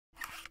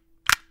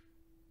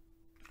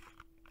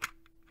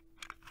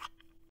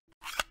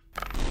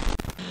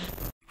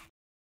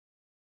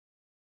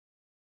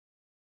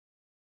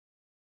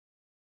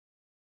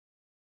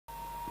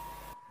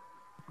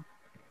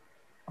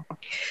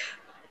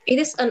It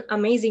is an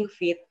amazing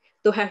feat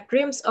to have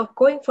dreams of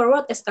going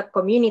forward as a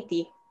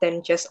community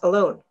than just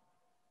alone.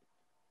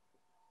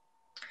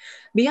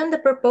 Beyond the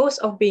purpose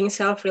of being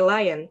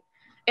self-reliant,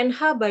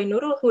 Enha by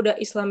Nurul Huda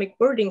Islamic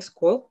Boarding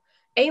School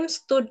aims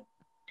to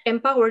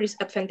empower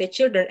disadvantaged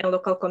children and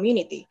local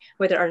community.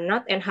 Whether or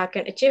not Enha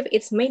can achieve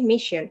its main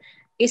mission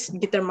is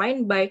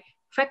determined by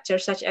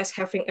factors such as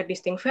having a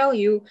distinct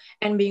value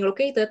and being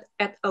located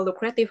at a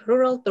lucrative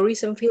rural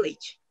tourism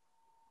village.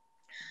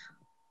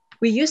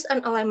 We used an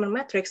alignment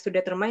matrix to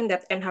determine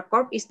that NH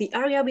Corp is the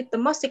area with the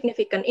most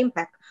significant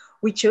impact.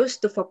 We chose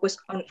to focus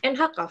on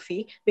NH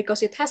Coffee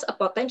because it has a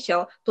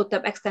potential to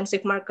tap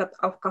extensive market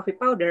of coffee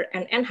powder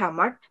and NH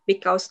Mart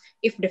because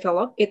if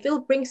developed, it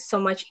will bring so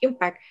much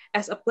impact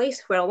as a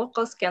place where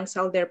locals can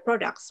sell their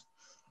products.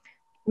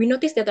 We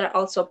noticed that there are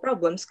also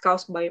problems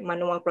caused by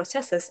manual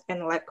processes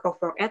and lack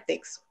of work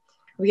ethics.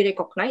 We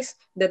recognize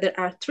that there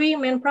are three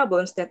main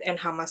problems that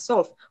NH must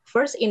solve.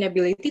 First,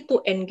 inability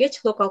to engage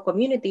local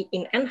community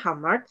in NH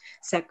Mart.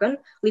 Second,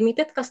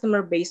 limited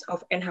customer base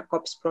of NH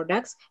Corp's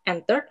products.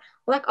 And third,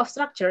 lack of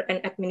structure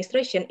and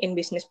administration in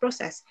business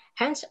process.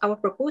 Hence, our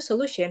proposed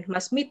solution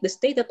must meet the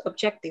stated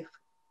objective.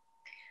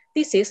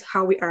 This is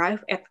how we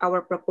arrive at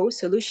our proposed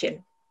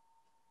solution.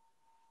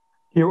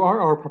 Here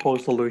are our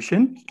proposed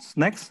solutions.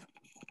 Next.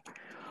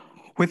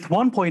 With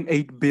 1.8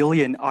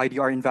 billion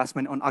IDR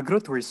investment on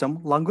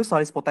agrotourism,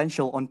 Langusari's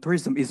potential on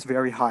tourism is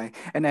very high,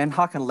 and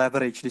NH can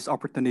leverage this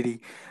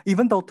opportunity.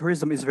 Even though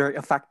tourism is very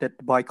affected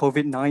by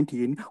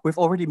COVID-19, we've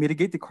already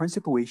mitigated the current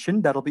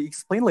situation that will be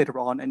explained later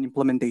on in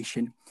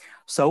implementation.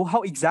 So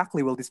how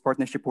exactly will this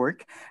partnership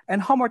work?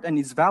 And how much and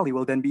its value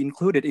will then be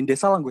included in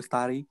Desa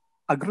Langustari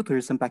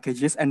agrotourism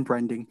packages and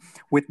branding.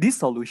 With this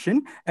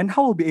solution, NH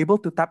will be able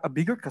to tap a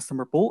bigger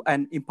customer pool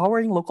and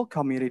empowering local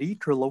community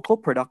through local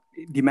product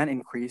demand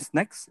increase.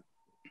 Next.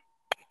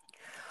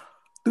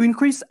 To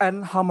increase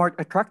NH Mart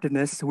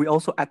attractiveness, we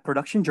also add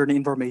production journey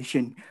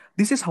information.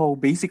 This is how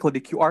basically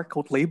the QR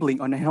code labeling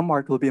on NH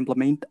Mart will be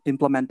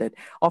implemented.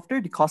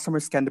 After the customer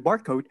scan the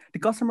barcode, the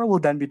customer will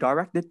then be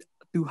directed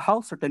to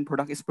how certain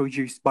product is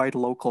produced by the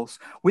locals.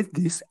 With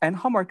this,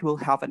 NH Mart will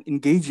have an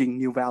engaging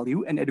new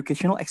value and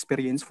educational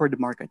experience for the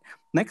market.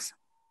 Next.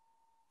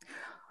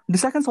 The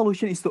second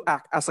solution is to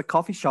act as a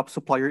coffee shop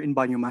supplier in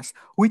Banyumas.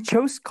 We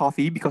chose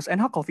coffee because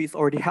NH Coffee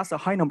already has a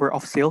high number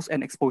of sales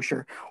and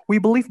exposure. We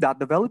believe that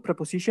the value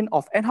proposition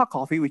of NH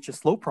Coffee, which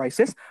is low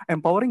prices,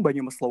 empowering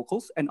Banyumas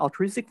locals, and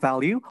altruistic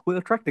value, will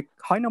attract the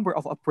high number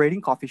of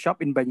operating coffee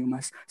shop in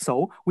Banyumas.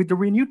 So, with the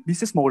renewed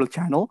business model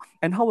channel,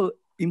 NH will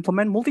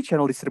implement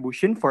multi-channel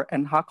distribution for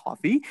NH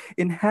Coffee,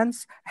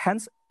 hence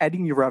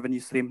adding new revenue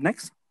stream.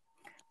 Next.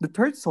 The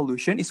third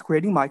solution is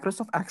creating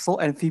Microsoft Excel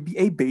and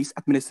VBA-based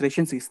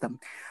administration system.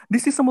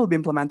 This system will be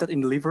implemented in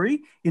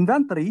delivery,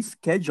 inventory,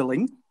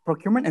 scheduling,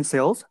 procurement and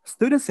sales,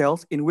 student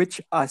sales, in which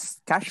a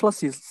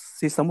cashless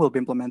system will be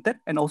implemented,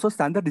 and also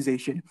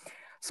standardization.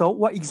 So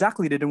why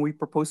exactly didn't we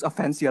propose a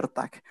fancier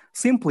tech?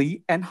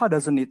 Simply, NH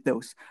doesn't need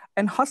those.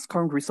 NH's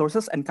current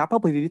resources and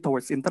capability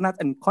towards internet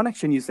and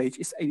connection usage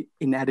is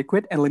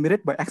inadequate and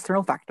limited by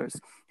external factors.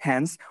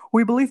 Hence,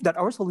 we believe that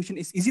our solution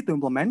is easy to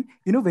implement,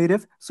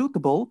 innovative,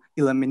 suitable,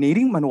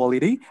 eliminating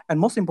manuality, and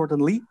most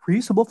importantly,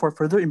 reusable for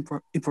further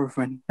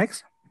improvement.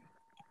 Next.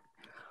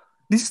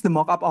 This is the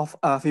mock-up of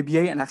a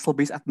VBA and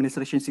Excel-based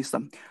administration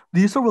system.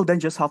 The user will then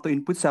just have to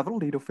input several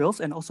data fields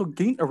and also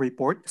gain a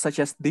report, such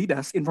as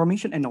data,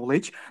 information, and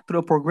knowledge through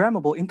a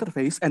programmable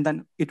interface, and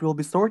then it will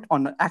be stored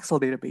on an Excel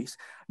database.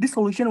 This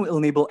solution will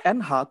enable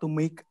NH to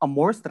make a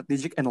more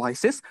strategic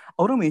analysis,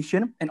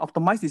 automation, and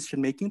optimized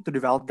decision-making to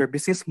develop their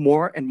business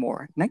more and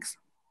more. Next.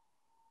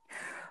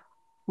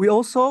 We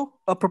also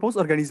propose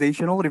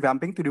organizational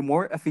revamping to do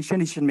more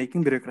efficient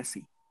decision-making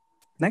bureaucracy.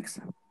 Next.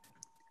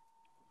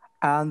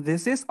 And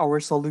this is our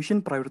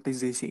solution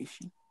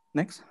prioritization.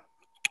 Next.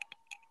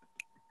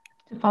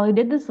 To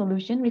validate the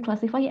solution, we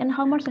classify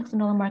NH Mart's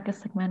external market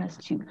segment as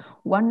two.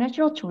 One,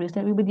 natural tourists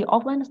that will be the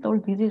offline store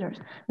visitors.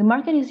 The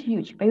market is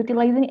huge. By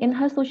utilizing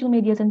NH social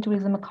media and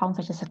tourism accounts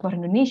such as Explore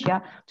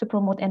Indonesia to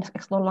promote and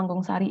explore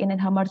Langgong Sari and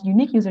NH Mart's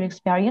unique user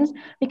experience,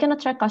 we can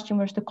attract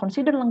customers to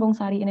consider Langgong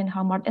Sari and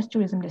NH Mart as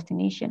tourism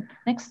destination.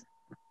 Next.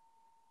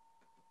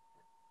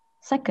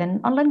 Second,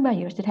 online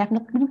buyers that have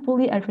not been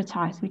fully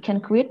advertised. We can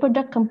create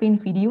product campaign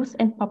videos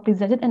and publish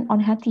it on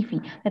NH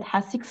TV that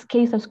has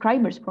 6K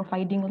subscribers,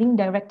 providing link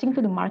directing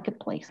to the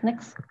marketplace.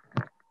 Next.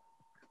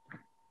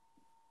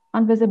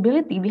 On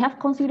visibility, we have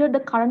considered the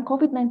current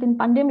COVID-19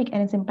 pandemic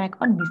and its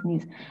impact on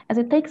business. As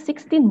it takes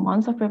 16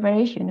 months of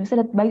preparation, we said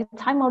that by the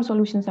time our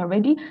solutions are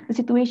ready, the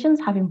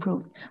situations have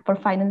improved. For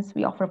finance,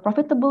 we offer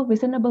profitable,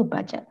 reasonable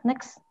budget.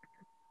 Next.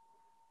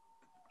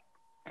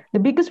 The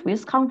biggest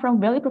risks come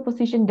from value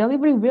proposition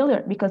delivery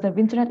failure because of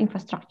internet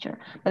infrastructure,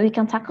 but we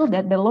can tackle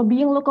that by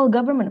lobbying local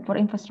government for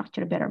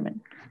infrastructure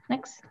betterment.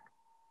 Next.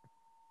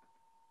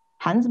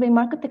 Hence, by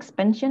market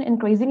expansion,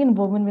 increasing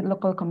involvement with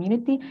local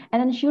community,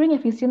 and ensuring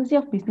efficiency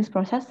of business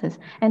processes,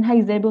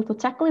 NH is able to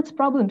tackle its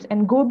problems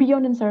and go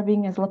beyond in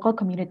serving as local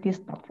communities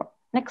platform.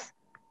 Next.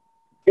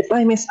 Your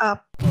time is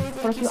up.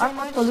 For QR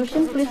code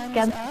solution, please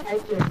scan.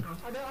 Thank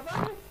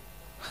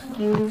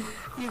you.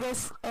 You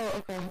guys,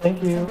 oh, okay.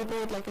 Thank you. Some people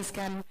would like to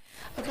scan.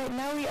 Okay,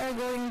 now we are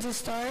going to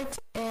start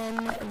in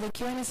the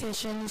Q&A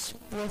sessions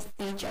with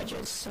the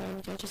judges. So,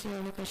 judges, if you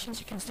have any questions,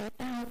 you can start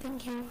now.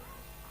 Thank you.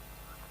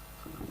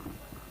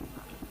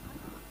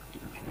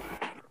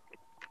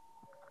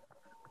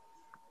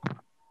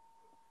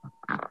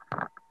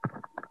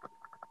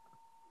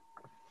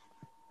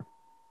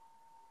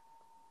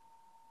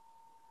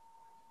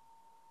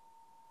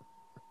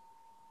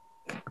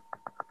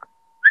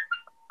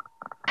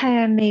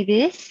 Hi, I'm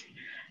Mavis.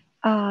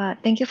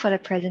 Thank you for the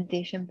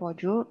presentation,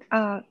 BORJU.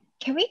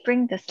 Can we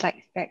bring the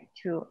slides back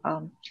to,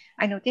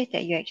 I noticed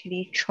that you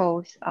actually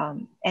chose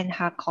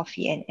NH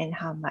Coffee and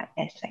NH Mart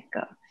as like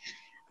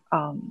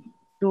a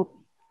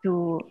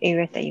two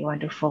areas that you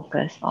want to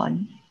focus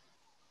on.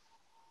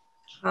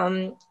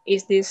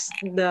 Is this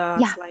the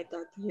Yeah. slide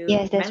that you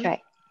Yes, that's meant?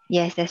 right.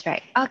 Yes, that's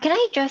right. Can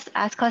I just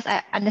ask, because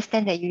I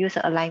understand that you use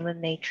an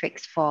alignment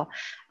matrix for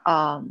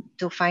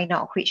to find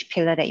out which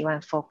pillar that you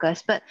want to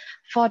focus. But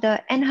for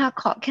the NH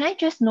Corp, can I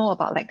just know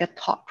about like the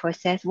thought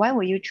process? Why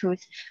do you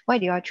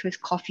choose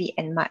coffee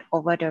and mud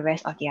over the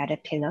rest of the other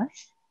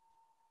pillars?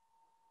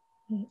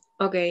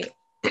 Okay.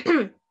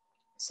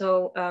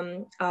 So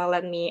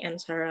let me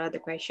answer the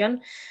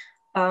question.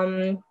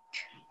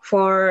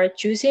 For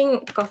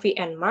choosing coffee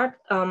and mart,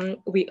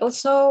 we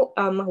also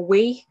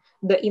weigh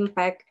the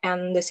impact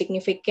and the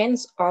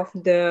significance of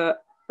the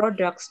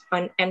products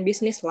and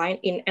business line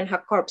in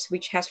NH Corps,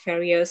 which has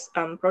various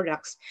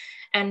products.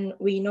 And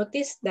we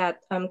noticed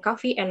that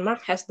coffee and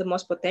mart has the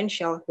most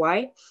potential.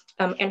 Why?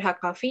 NH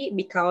Coffee,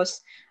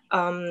 because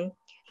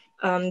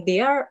they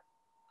are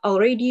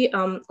already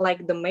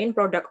like the main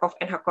product of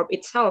NH Corp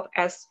itself,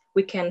 as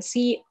we can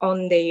see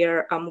on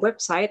their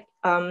website.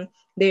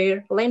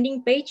 Their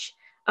landing page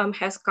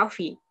has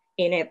coffee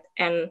in it,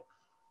 and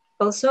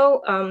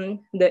also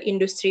the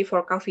industry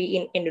for coffee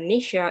in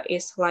Indonesia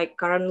is like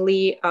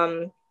currently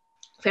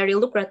very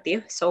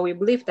lucrative. So we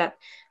believe that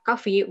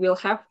coffee will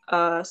have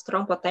a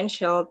strong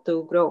potential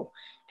to grow.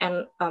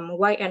 And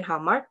why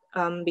NH Mart?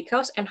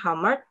 Because NH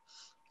Mart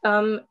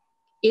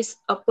is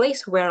a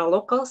place where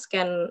locals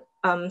can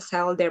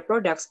sell their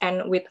products,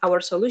 and with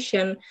our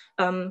solution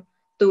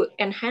to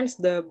enhance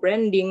the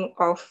branding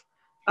of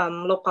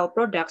local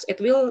products, it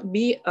will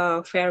be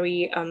a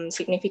very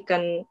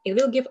significant. It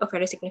will give a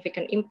very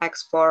significant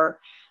impacts for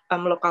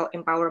local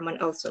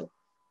empowerment also.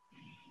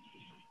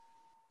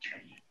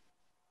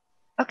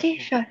 Okay,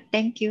 sure.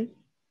 Thank you.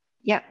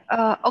 Yeah.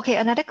 Okay.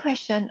 Another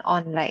question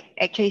on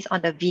actually is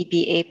on the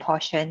VBA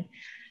portion.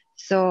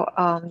 So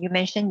you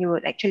mentioned you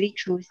would actually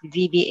choose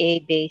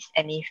VBA-based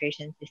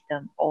administration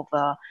system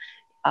over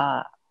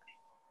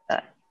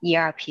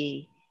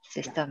ERP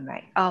system,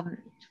 right?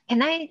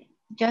 Can I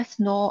just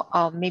know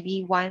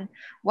maybe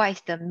what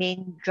is the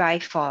main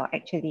drive for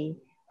actually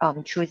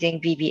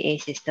choosing VBA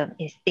system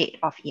instead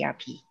of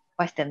ERP?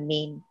 What's the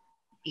main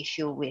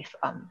issue with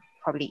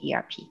probably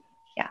ERP?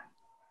 Yeah.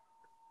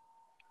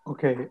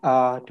 Okay,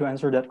 to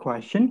answer that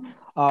question,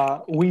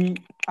 we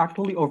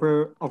actually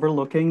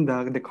overlooking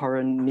the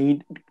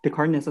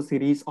current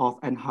necessities of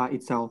NH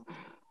itself.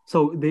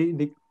 So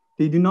they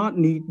do not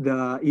need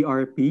the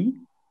ERP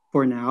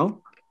for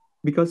now,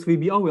 because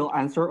VBO will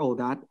answer all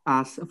that,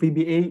 as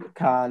VBA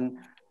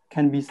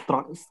can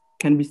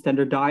be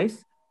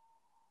standardized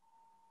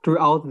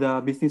throughout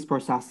the business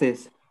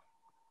processes.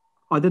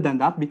 Other than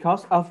that,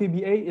 because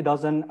VBA it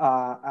doesn't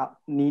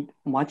need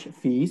much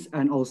fees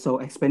and also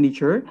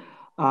expenditure,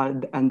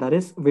 and that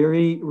is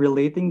very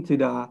relating to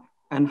the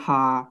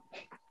NH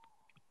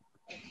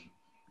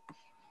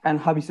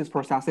business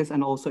processes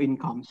and also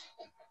income.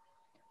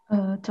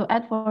 To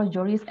add for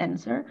Jory's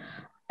answer,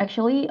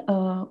 actually,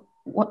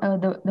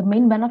 the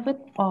main benefit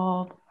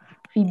of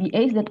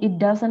VBA is that it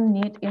doesn't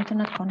need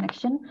internet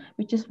connection,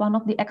 which is one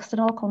of the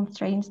external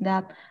constraints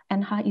that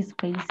NH is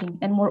facing.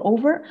 And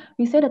moreover,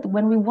 we say that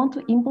when we want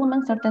to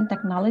implement certain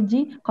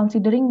technology,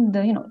 considering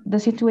the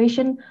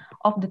situation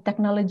of the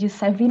technology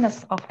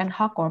savviness of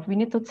NH Corp, we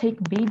need to take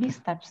baby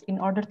steps in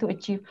order to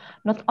achieve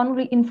not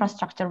only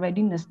infrastructure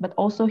readiness, but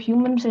also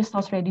human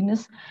resource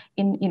readiness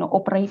in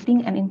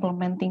operating and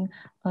implementing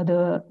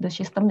the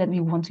system that we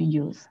want to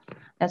use.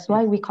 That's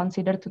why we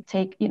consider to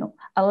take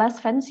a less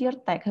fancier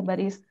tech, but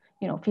is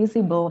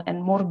feasible and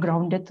more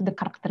grounded to the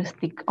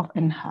characteristic of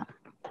NH.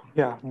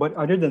 Yeah, but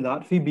other than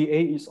that,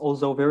 VBA is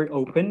also very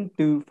open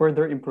to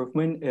further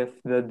improvement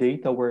if the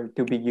data were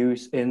to be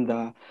used in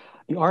the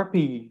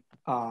ERP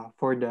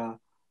for the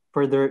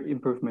further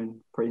improvement,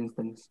 for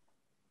instance.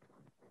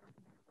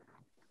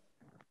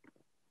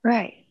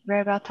 Right.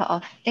 Very well thought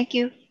of. Thank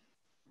you.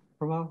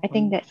 I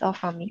think that's all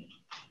from me.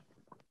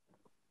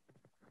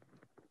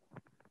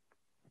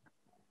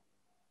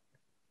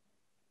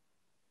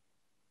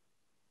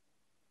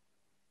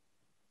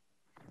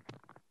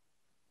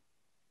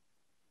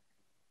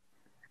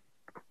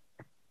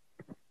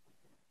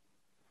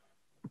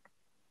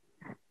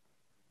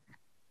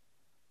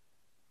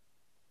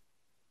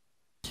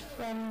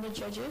 From the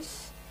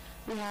judges,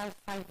 we have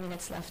 5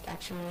 minutes left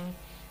actually.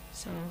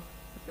 So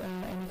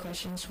any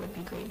questions would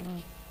be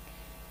greatly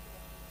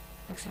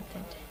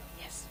accepted.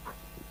 Yes.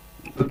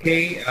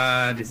 Okay,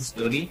 this is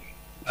Doni.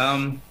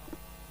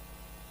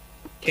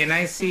 Can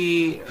I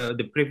see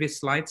the previous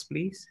slides,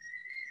 please?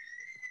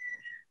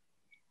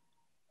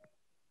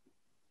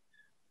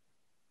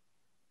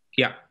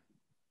 Yeah.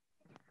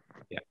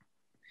 Yeah.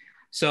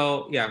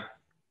 So, yeah.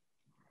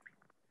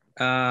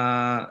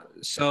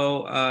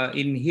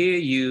 In here,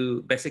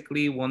 you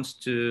basically wants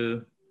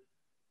to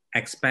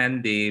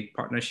expand the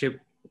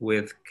partnership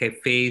with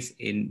cafes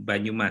in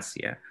BANUS,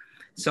 yeah.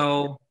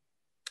 So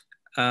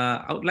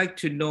I would like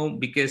to know,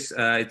 because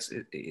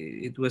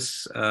it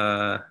was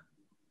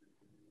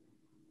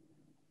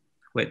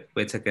wait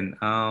a second.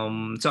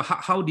 So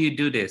how do you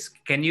do this?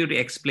 Can you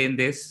explain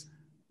this?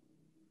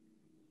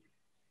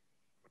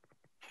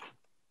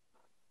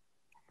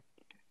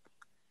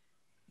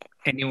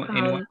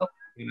 Anyone?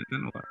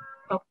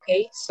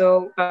 Okay,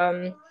 so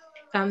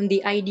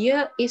the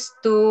idea is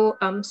to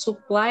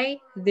supply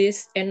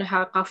this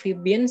NH coffee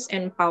beans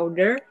and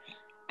powder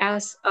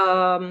as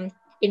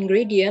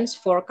ingredients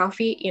for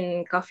coffee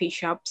in coffee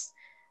shops.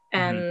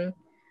 And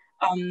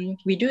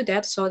we do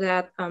that so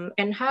that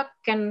NH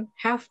can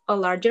have a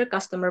larger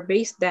customer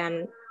base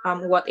than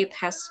what it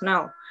has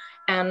now.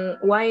 And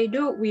why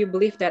do we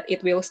believe that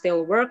it will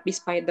still work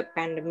despite the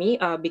pandemic?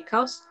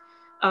 Because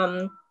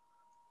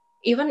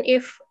even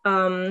if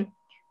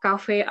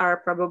cafe are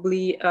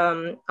probably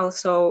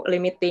also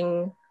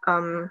limiting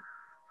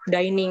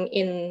dining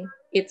in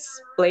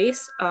its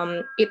place,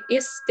 it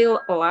is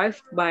still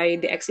alive by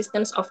the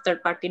existence of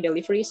third-party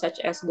delivery such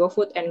as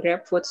GoFood and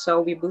GrabFood. So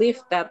we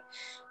believe that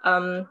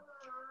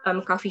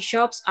coffee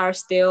shops are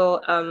still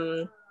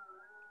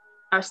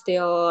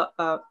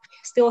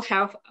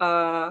have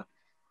a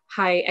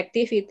high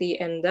activity,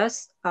 and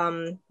thus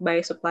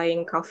by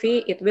supplying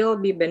coffee, it will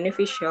be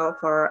beneficial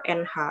for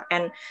NH.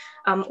 And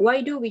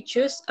why do we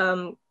choose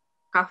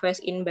cafes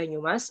in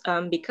Banyumas?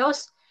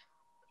 Because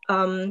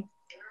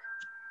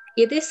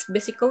it is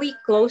basically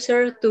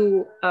closer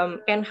to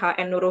NH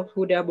and Nurul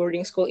Huda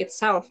boarding school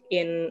itself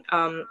in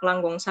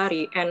Langgong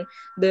Sari, and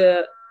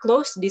the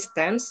close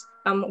distance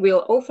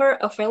will offer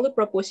a value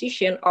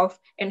proposition of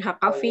NH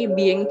coffee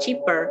being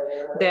cheaper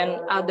than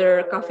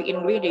other coffee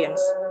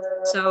ingredients.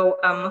 So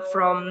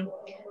from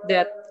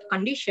that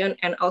condition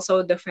and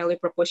also the value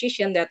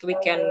proposition that we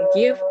can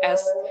give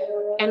as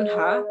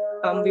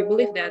NH, we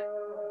believe that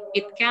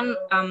it can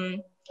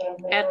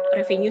add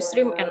revenue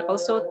stream and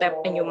also tap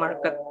a new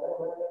market.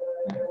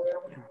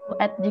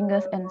 At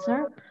Jingga's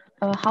answer,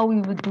 how we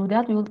would do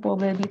that, we will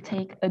probably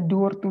take a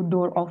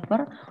door-to-door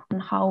offer on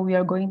how we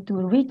are going to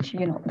reach,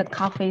 the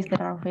cafes that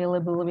are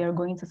available. We are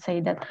going to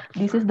say that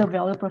this is the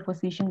value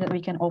proposition that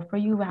we can offer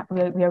you.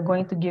 We are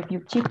going to give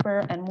you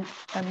cheaper and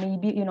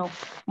maybe,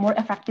 more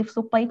effective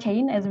supply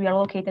chain, as we are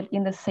located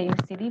in the same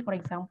city, for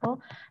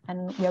example,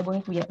 and we are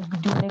going to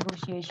do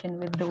negotiation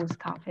with those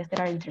cafes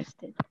that are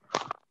interested.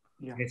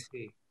 Yeah. I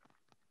see.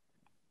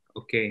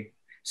 Okay.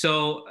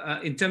 So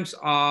in terms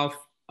of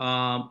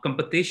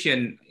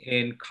competition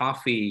in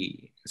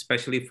coffee,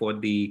 especially for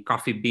the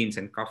coffee beans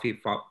and coffee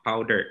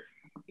powder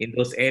in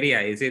those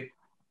areas, is it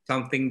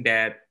something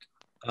that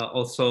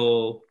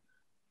also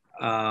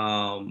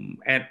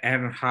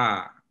NH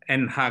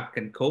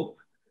can cope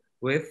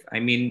with? I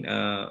mean,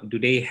 do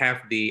they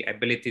have the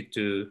ability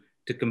to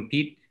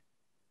compete?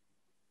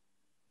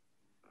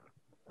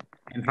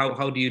 And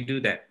how do you do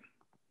that?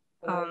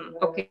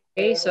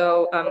 Okay,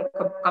 so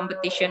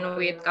competition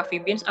with coffee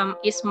beans.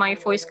 Is my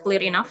voice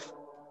clear enough?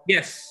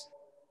 Yes.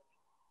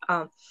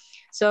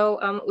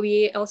 So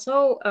we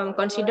also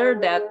consider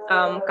that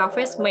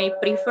cafes may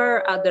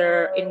prefer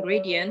other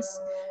ingredients,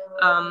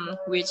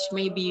 which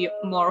may be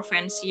more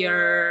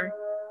fancier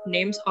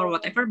names or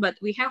whatever, but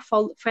we have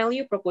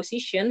value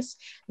propositions.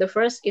 The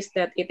first is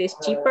that it is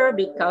cheaper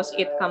because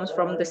it comes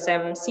from the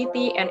same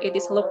city and it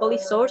is locally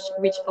sourced,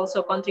 which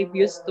also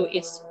contributes to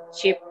its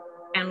cheap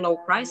and low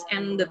price.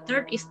 And the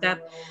third is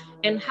that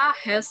NH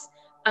has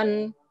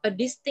a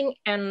distinct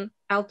and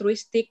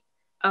altruistic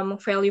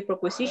value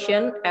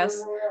proposition as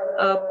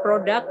a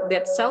product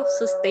that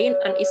self-sustain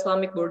an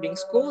Islamic boarding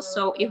school.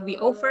 So if we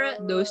offer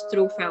those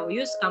true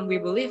values, we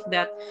believe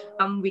that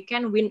we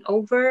can win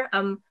over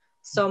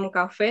some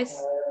cafes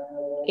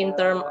in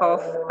terms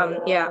of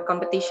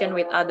competition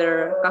with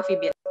other coffee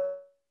beans.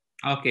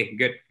 Okay,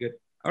 good.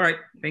 All right,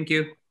 thank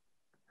you.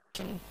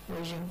 Thank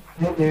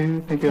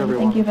you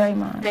everyone. Thank you very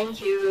much.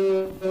 Thank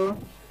you.